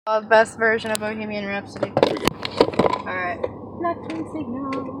The best version of Bohemian Rhapsody. Alright. Nothing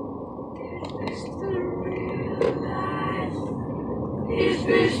signal. Is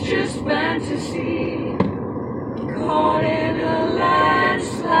this just fantasy? Caught in a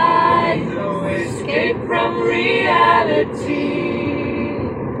landslide, no escape from reality.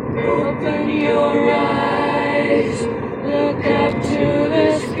 Open your eyes, look up to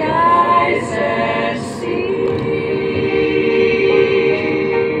the skies and see.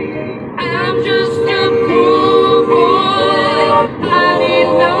 I'm just a poor boy, I need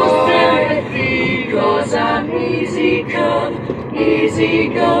no sympathy, 'cause I'm easy come, easy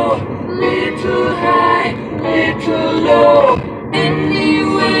go, little high, little low.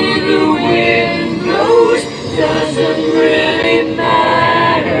 Anyway the wind blows doesn't really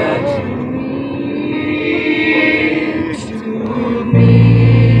matter to me.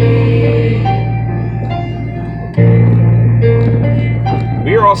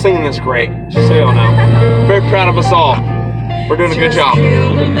 We are all singing this great, just so y'all know. Very proud of us all. We're doing a good job.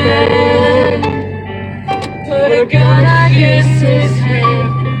 Put a gun against his head,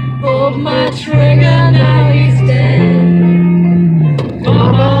 pulled my trigger, now he's dead.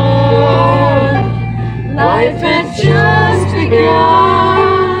 Mama, life had just begun.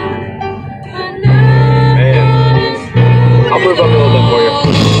 Man, I'll move up a little bit for you.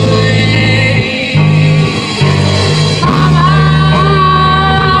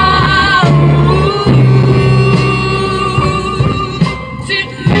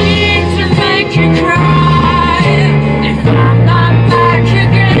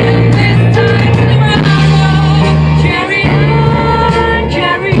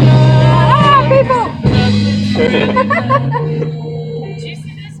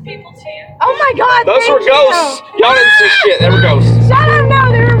 Oh my god! Those were ghosts! Y'all didn't see shit, they were ghosts. Shut up,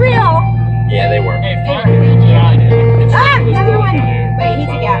 no, they were real! Yeah, they were. Another one! Wait, he's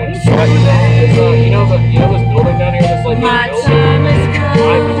a guy. You know this building down here that's like My time is come.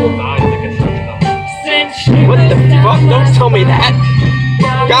 5 people died in the construction of it. What the fuck? Don't tell me that!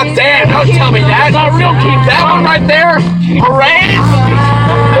 God damn, don't tell me that! Not real, keep that one right there! A raise?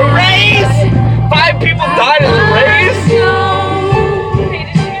 A raise? 5 people died in the raise?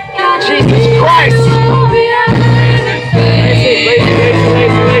 Jesus Christ!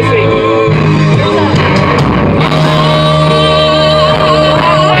 Lacey.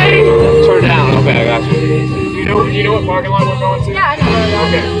 Turn down. Okay, I got you. You know what parking lot we're going to? Yeah, I know.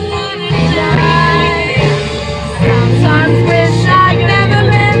 Okay. Sometimes wish I'd never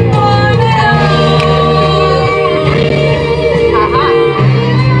been born at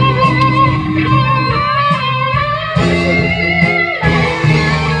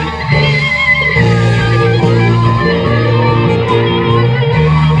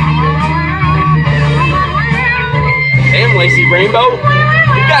Damn, Lacey Rainbow.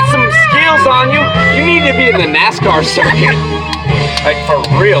 You got some skills on you. You need to be in the NASCAR circuit. Like, for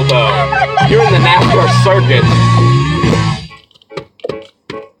real, though. You're in the NASCAR circuit.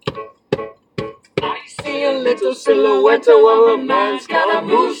 I see a little silhouette of a man.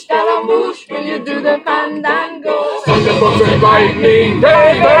 Scaramouche, when you do the fandango. Thunderbolts and lightning,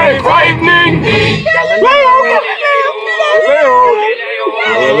 very frightening.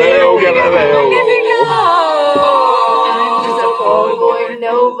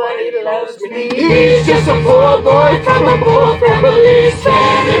 Nobody loves me. He's just a poor boy from a poor family,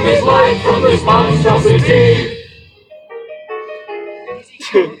 sparing his life from this monstrosity.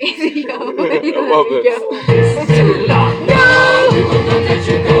 Easy go. I love it. Too long. No! We will not let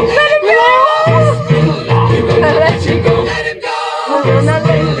you go. Let him go! Too long. We will not let you go. Let him go. We will not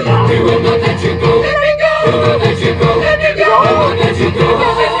let you go. We will not let you go. Let me go. We will let you go. Let me go. We will let you go.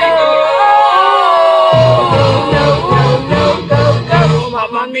 Let me go.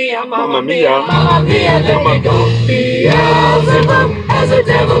 Mamma mia, Mamma mia, let me go. Beelzebub has a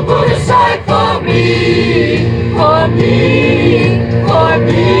devil put aside for me, for me, for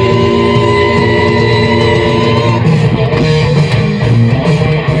me.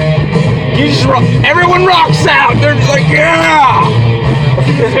 you just rock. Everyone rocks out. They're just like, yeah. So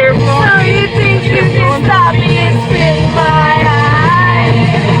you think you can stop me and spin my eyes?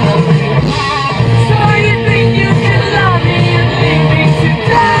 So you think you can love me and leave me to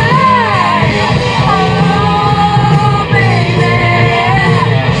die? Oh, baby,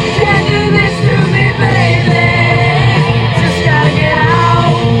 can't do this to me, baby. Just gotta get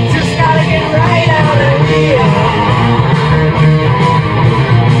out, just gotta get right out of here.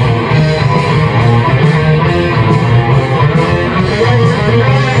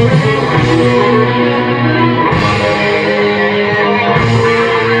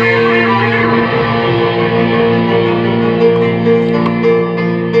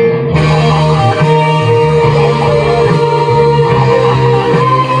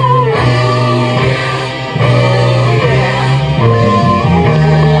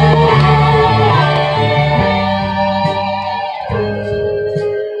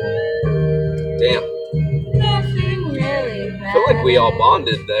 like we all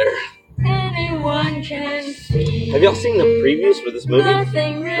bonded there. Anyone can see. Have y'all seen the previews for this movie?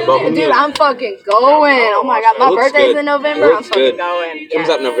 Nothing really. Bohemian? Dude, I'm fucking going. Oh my god, my It looks birthday's good. in November. It I'm looks fucking good. going. It comes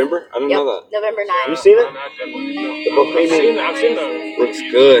out in November? I didn't know that. November 9th. You seen it? The Bohemian. I've seen those. Looks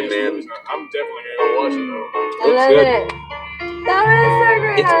good, man. I'm definitely gonna go watch it though. I Looks love good. it. That was so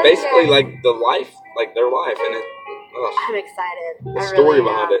great. It's basically like the life, like their life, and it. I'm excited. The story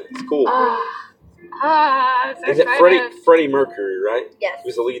behind it. It's cool. Is it Freddie Mercury, right? Yes. He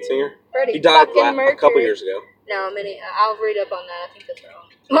was the lead singer. Freddie He died fucking Mercury. a couple years ago. No, I'll read up on that. I think that's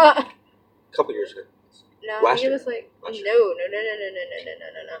wrong. A couple years ago. No, Last he year. was like Last year. No.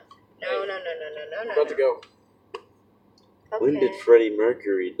 About to go. Okay. When did Freddie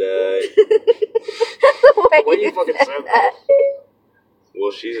Mercury die? The When you fucking said that.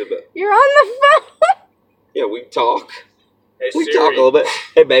 Well, she's a bit. You're on the phone. Yeah, we talk. Hey, We Siri. talk a little bit.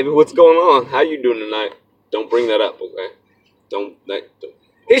 Hey, baby, what's going on? How you doing tonight? Don't bring that up, okay? Don't.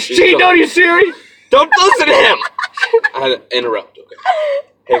 He's cheating on you, Siri. Don't listen to him. I had to interrupt, okay?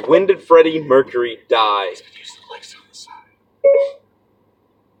 Hey, when did Freddie Mercury die?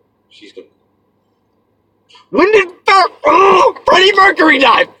 She's gonna. When did Freddie Mercury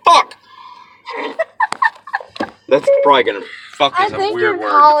die? Fuck. That's probably gonna fuck I is a think weird you're word.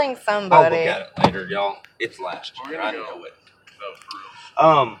 calling I'll look somebody. at it later, y'all. It's last We're year. gonna I go. know it. No,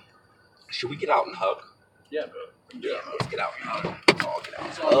 for real. Should we get out and hug? Yeah, bro. Yeah, let's get out and hug. Let's all get out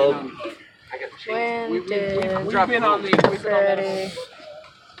and hug. I got the cheese. When We've did been on the. Freddie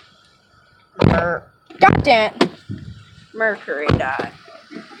God damn it. Mercury die?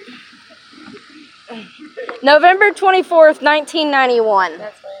 November 24th, 1991.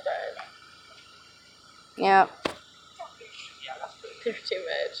 That's when he died. Yep. They're too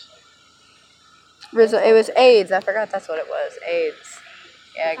much. It was AIDS. I forgot that's what it was. AIDS.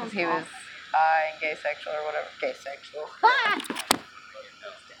 Yeah, because he was bi and gay sexual or whatever. Gay sexual.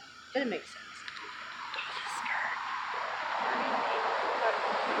 Didn't make sense.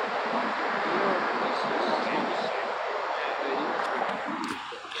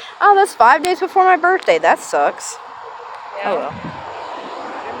 Oh, that's 5 days before my birthday. That sucks. Yeah. Oh well.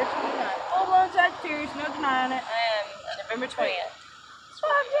 November 29th. Full blown Sagittarius, no denying it. November 20th.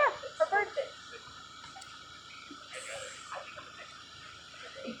 Yeah, her birthday.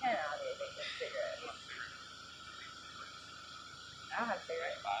 You can out here make a cigarette. I don't have a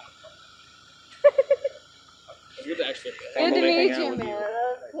cigarette. It's good to actually Good to meet you, man.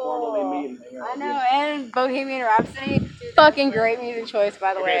 That's cool. I know, and Bohemian Rhapsody. Fucking great music choice,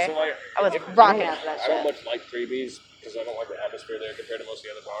 by the way. Okay, so like, I was if- rocking out to that I don't shit. much like freebies because I don't like the atmosphere there compared to most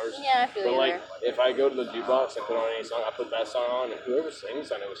of the other bars. Yeah, I feel But you like, there. if I go to the jukebox and put on any song, I put that song on, and whoever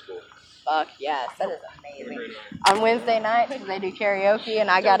sings, I know is cool. Fuck yes, that is amazing. On Wednesday nights, they do karaoke, and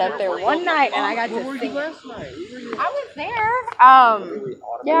I got up there one night and I got to sing. last night? I was there.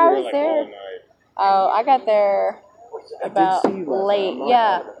 Yeah, I was there. Oh, I got there about late.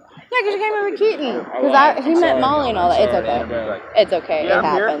 Yeah. Yeah, because you came in with Keaton. Because he met Molly and all that. It's okay. It's okay. It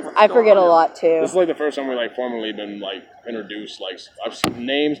happens. I forget a lot too. This is like the first time we like formally been like introduced. Like I've seen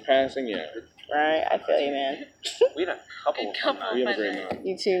names passing. Yeah, Right? I feel you, man. We had a couple of Couple. we have a great night.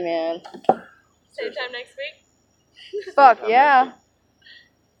 You too, man. Same time next week? Fuck yeah.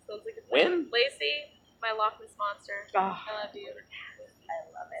 Sounds like a When? Lacey, my Loch Ness monster. Oh, I love you.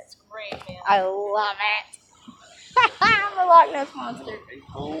 I love it. It's great, man. I love it. I'm a Loch Ness monster.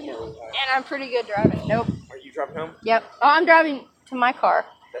 And I'm pretty good driving. Nope. Are you driving home? Yep. Oh, I'm driving to my car.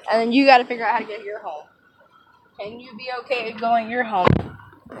 And then you got to figure out how to get your home. Can you be okay going your home?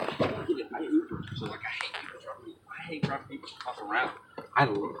 I Uber, so like I hate driving people around.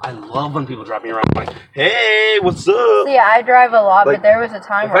 I love when people drive me around. Like, hey, what's up? See, I drive a lot, Like, but there was a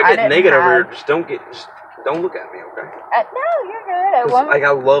time If where I I get didn't naked have... over here, just don't look at me, okay? No, you're good. At 'Cause, one, like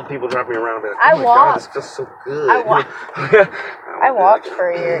I love people driving me around. And be like, I oh my walk. God, this feels so good. I walk. I walked for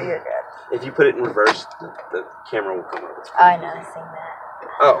a year. You're good. If you put it in reverse, the camera will come up. It's I know. I've seen that.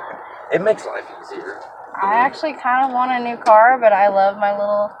 Oh, it makes life easier. I actually kind of want a new car, but I love my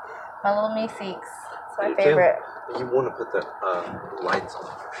little me seats. It's my Me too. favorite. You want to put the lights on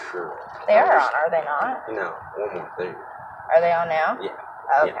for sure. They are on, are they not? No, one more thing. Are they on now?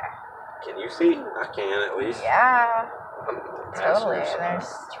 Yeah. Okay. Can you see? I can at least. Yeah, I'm the totally. passenger, And there's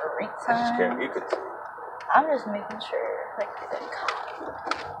so street I just care if signs. you could see. I'm just making sure, like, because that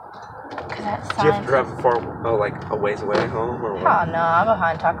Do you have sign. to drive far, like a ways away home or what? Oh no, I'm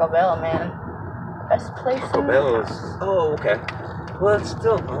behind Taco Bell, man. Best place Taco in Bell is. Oh, okay. Well, it's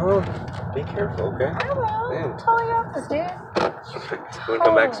still. Be careful, okay? I will. Damn. Totally honest, dude. You want to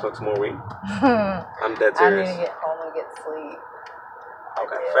come back and smoke some more weed? I'm dead I need serious. to get home and get sleep.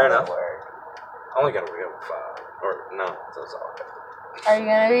 Okay, I do. fair I'm at enough. work. I only got to wake up at 5. Or no, that's all. Are you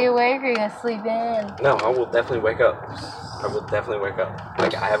gonna be awake or are you gonna sleep in? No, I will definitely wake up. I will definitely wake up.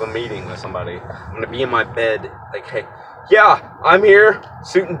 Like, I have a meeting with somebody. I'm gonna be in my bed. Like, hey, yeah, I'm here.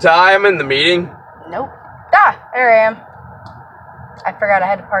 Suit and tie. I'm in the meeting. Nope. Ah, there I am. I forgot I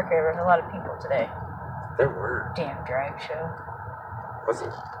had to park here. There's a lot of people today. There were. Damn drag show. Was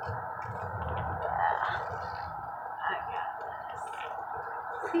it?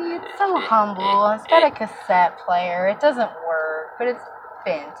 See, it's so humble. It's got a cassette player. It doesn't work, but it's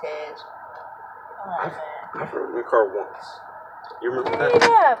vintage. I love it. I've ridden my car once. You remember that?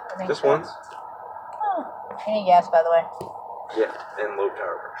 Yeah. I think Just so. once? Oh. Any gas, by the way? Yeah, and low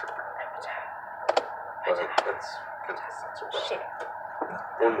tire pressure. But that's kind of censored. Shit.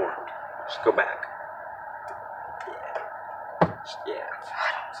 One more. Just go back. Yeah.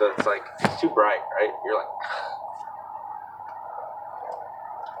 So it's like, it's too bright, right? You're like,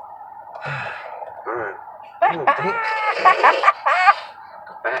 alright. Oh, dang.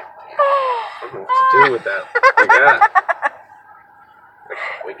 Go back. I don't know what to do with that. Like that.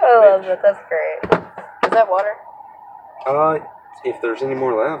 I love it. That's great. Is that water? If there's any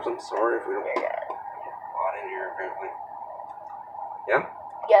more labs, I'm sorry if we don't You're get good. a lot in here, apparently. Yeah?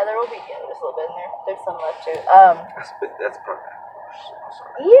 Yeah, there will be. Yeah, there's a little bit in there. There's some left too. That's probably. I'm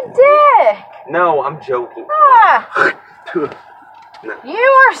sorry. You dick! No, I'm joking. Ah! No. You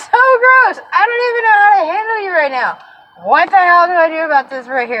are so gross! I don't even know how to handle you right now. What the hell do I do about this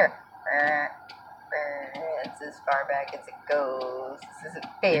right here? It's as far back as it goes. This isn't You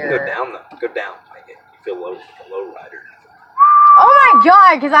can fair. go down, though. Go down. Like it. You feel low, like a low rider. Oh my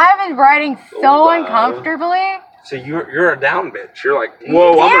god, because I've been riding so Oh, wow. uncomfortably. So you're a down bitch. You're like,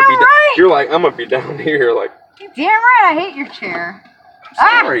 whoa, I'm Damn gonna be right. You're like, I'm gonna be down here. Like, Damn right, I hate your chair. I'm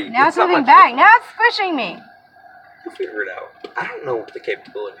sorry. Now it's not moving my back. fault. Now it's squishing me. We'll figure it out. I don't know what the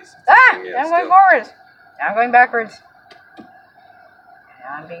capabilities. Ah! of this thing Now I'm is going still. forwards. Now I'm going backwards.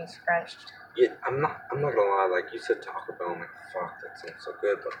 Now I'm being scrunched. Yeah, I'm not gonna lie. Like you said, Taco Bell. I'm like, fuck, that sounds so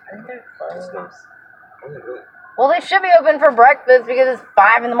good, but I think they're it's closed. not. I'm not really. Well, they should be open for breakfast because it's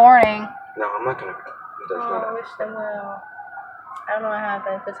 5 in the morning. No, I'm not gonna go. There's Oh, no I wish them well. I don't know what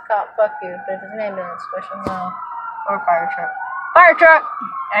happened. If it's a cop, fuck you. But if it's an ambulance, wish them well. Or a fire truck. Fire truck!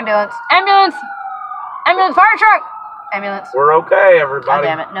 Ambulance! Ambulance! Ambulance! Fire truck! Ambulance. We're okay, God everybody.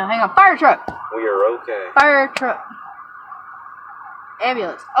 damn it. No, hang on. Fire truck! We are okay. Fire truck.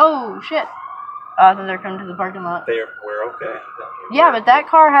 Ambulance. Oh, shit. Oh, I thought they were coming to the parking lot. We're okay. Yeah, but that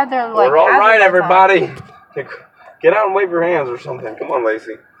car had their, like, We're all right, hazard lights on. everybody. Get out and wave your hands or something. Come on,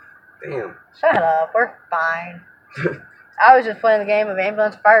 Lacey. Damn. Shut up. We're fine. I was just playing the game of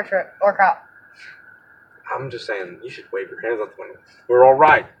ambulance, fire truck, or cop. I'm just saying, you should wave your hands out the window. We're all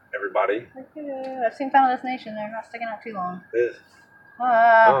right, everybody. I've seen Final Destination. They're not sticking out too long. This.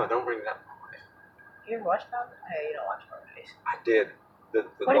 Uh, Oh, don't bring that up. you watch Final Destination? Oh, you don't watch Final Destination. I did. The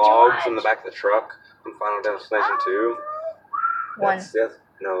What did you dogs in the watch? back of the truck from Final Destination 2. One.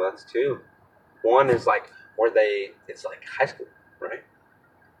 That's 2. 1 is like where it's like high school, right?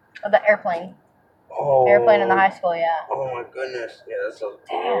 Oh, the airplane. Oh. Airplane in the high school, yeah. Oh my goodness. Yeah, that's so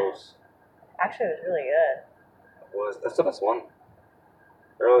Damn. gross. Actually, it was really good. That's the best one.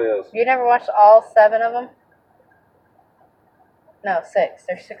 It really is. You never watched all 7 of them? No, 6.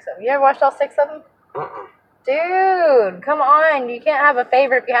 There's 6 of them. You ever watched all 6 of them? Dude, come on. You can't have a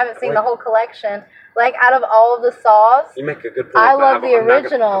favorite if you haven't seen the whole collection. Like, out of all of the Saws, You make a good point. I but love the I'm not gonna- I've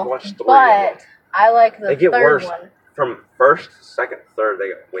original, watched 3 of them. but I like the They get third worse. one. From first, second, third, they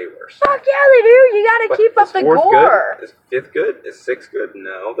get way worse. Fuck yeah, they do. You gotta But keep up is the 4th gore. good? Is 5th good? Is 6th good?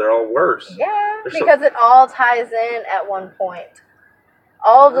 No, they're all worse. Yeah, There's because it all ties in at one point.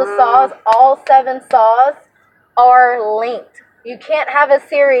 All of the Saws, all 7 Saws are linked. You can't have a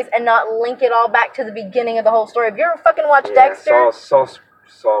series and not link it all back to the beginning of the whole story. Have you ever fucking watched Dexter? Saw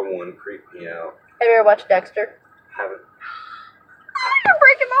 1 creep me out. Have you ever watched Dexter? Haven't. Oh, you're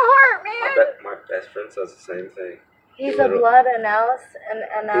breaking my heart, I man. bet my best friend says the same thing. He's He a literally- blood He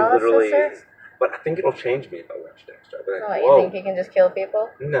literally analysis. is. But I think it'll change me if I watch Dexter. I'll be like, What, whoa. you think he can just kill people?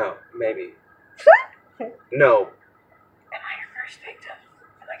 No, maybe. No. Am I your first victim?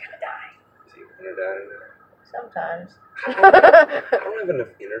 Am I gonna die? Is he gonna die today? Sometimes. I don't have enough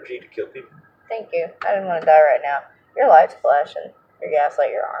energy to kill people. Thank you. I didn't want to die right now. Your light's flashing. Your gaslight,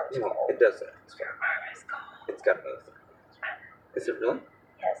 your arm's No, cold. it does that. Your arm is cold. It's got both. Is it really?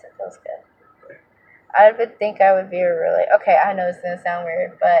 Yes, it feels good. I would think I would be a really... Okay, I know it's going to sound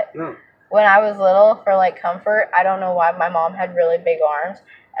weird, but No. when I was little, for, like, comfort, I don't know why my mom had really big arms.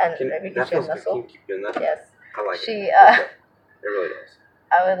 And maybe that because she had feels good. Can muscle. you keep doing that? Yes. I like She, it. It really does.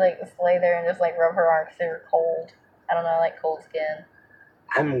 I would, like, just lay there and just, like, rub her arms because they were cold. I don't know, I like cold skin.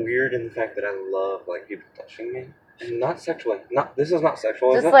 I'm weird in the fact that I love like people touching me, and not sexually. Not this is not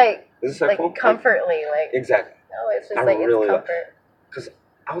sexual. Just is it? like, Is it sexual? like comfortly, like. Exactly. No, it's just I like really it's comfort. Because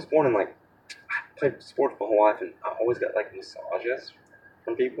I was born in like I played sports my whole life, and I always got like massages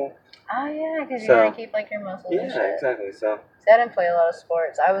from people. Oh yeah, because you So- gotta keep like your muscles and Yeah, shit. exactly. So See, I didn't play a lot of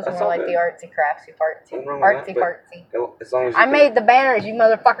sports. I was That's more all like good. the artsy craftsy partsy. Nothing wrong with that, Artsy fartsy. as long as you I can- made the banners you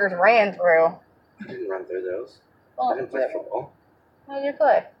motherfuckers ran through. I didn't run through those. I Well, didn't play football. how did you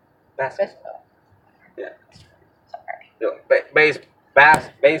play? Basketball. Baseball. Yeah. Sorry.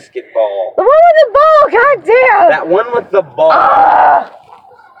 Basketball. The one with the ball, goddamn! That one with the ball. Ah!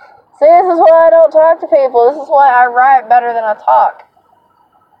 See, this is why I don't talk to people. This is why I write better than I talk.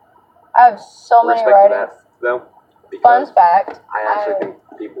 I have so many Respect to writings. that, though. Fun Because fact. I actually think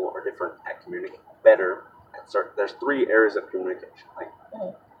people are different at communicating. Better at certain. There's 3 areas of communication. Like,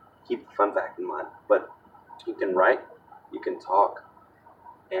 keep the fun fact in mind. But you can write, you can talk,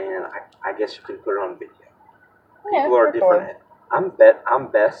 and I guess you can put it on video. Yeah, People are record. different. I'm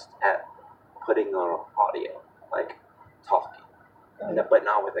best at putting on audio, like talking, but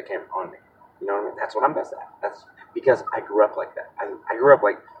not with a camera on me. You know what I mean? That's what I'm best at. That's because I grew up like that. I grew up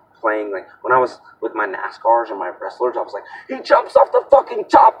like playing, like when I was with my NASCARs and my wrestlers, I was like, he jumps off the fucking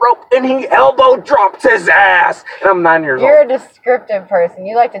top rope and he elbow drops his ass, and I'm 9 years You're old. a descriptive person.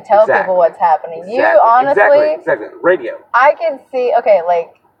 You like to tell people what's happening. You Exactly. honestly, Exactly. Radio. I can see. Okay,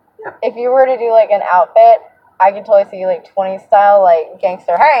 like Yeah. if you were to do like an outfit, I can totally see you like 20s style, like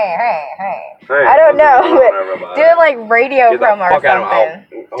gangster. Hey. I don't know, but doing like radio promo or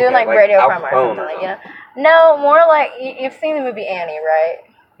something. Doing like radio promo or something, like, you know. No, more like you've seen the movie Annie, right?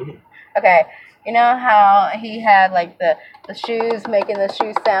 Mhm. Okay, you know how he had like the shoes making the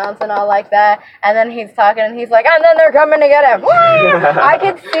shoe sounds and all like that, and then he's talking and he's like, and then they're coming to get him. I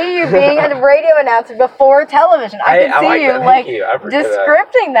can see you being a radio announcer before television. I can see like you that. like Thank you. I appreciate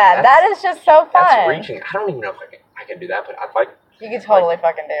descripting that. That is just so fun. That's reaching. I don't even know if I can do that, but I'd like. You can totally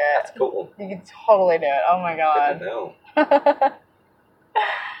fucking do it. That's cool. You can totally do it. Oh my Good god. to know.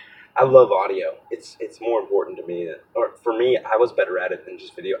 I love audio. It's more important to me, or for me, I was better at it than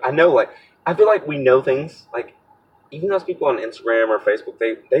just video. I know, like, I feel like we know things, like, even those people on Instagram or Facebook,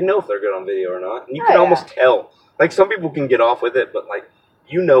 they know if they're good on video or not, and you can almost tell. Like, some people can get off with it, but, like,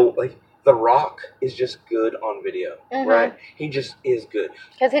 you know, like, The Rock is just good on video, right? He just is good.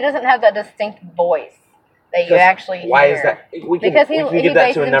 Because he doesn't have that distinct voice that you actually hear. Why is that? Because he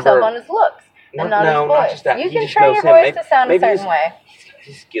bases himself on his looks and not his voice. Not just that. You He can just train knows your him. voice to sound a Maybe certain way.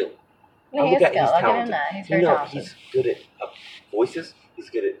 He's skilled. No, he is skilled. I'll give him talented. that. He's very talented. He's good at voices. He's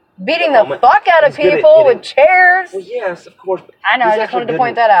good at beating the fuck out of He's good at people getting- with chairs. Well, yes, of course. But I know. he's I just actually wanted to good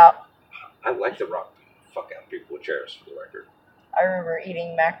point at- that out. I like The Rock beating the fuck out of people with chairs, for the record. I remember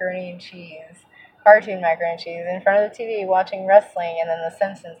eating macaroni and cheese, cartoon macaroni and cheese, in front of the TV watching wrestling and then The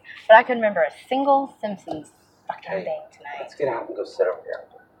Simpsons. But I couldn't remember a single Simpsons fucking thing tonight. Let's get out and go sit over here.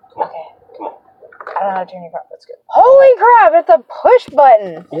 Come on. Okay. Come on. I don't know how to turn your car. That's good. Holy crap! It's a push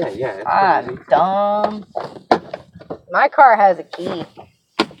button. Yeah. It's crazy. Dumb. My car has a key.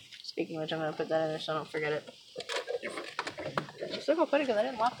 Speaking of which, I'm gonna put that in there so I don't forget it. I'm still gonna put it because I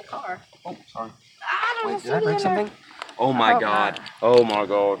didn't lock the car. Oh, sorry. I don't Wait, did I break something? Oh my god. Oh my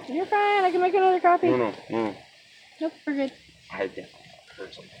god. You're fine. I can make another copy. No. Nope, we're good. I had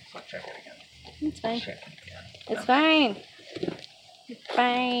heard something, so I'll check it again. It's fine. Check it again. It's fine. It's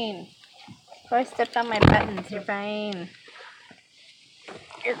fine. So I stepped on my buttons. You're fine.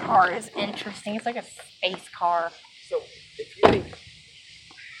 Your car is interesting. It's like a space car. So, if you think...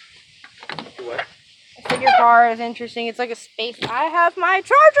 What? I said your car is interesting. It's like a space. I have my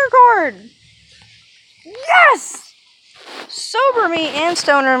charger cord. Yes! Sober me and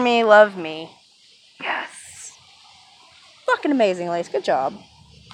stoner me love me. Yes. Fucking amazing, Lace. Good job.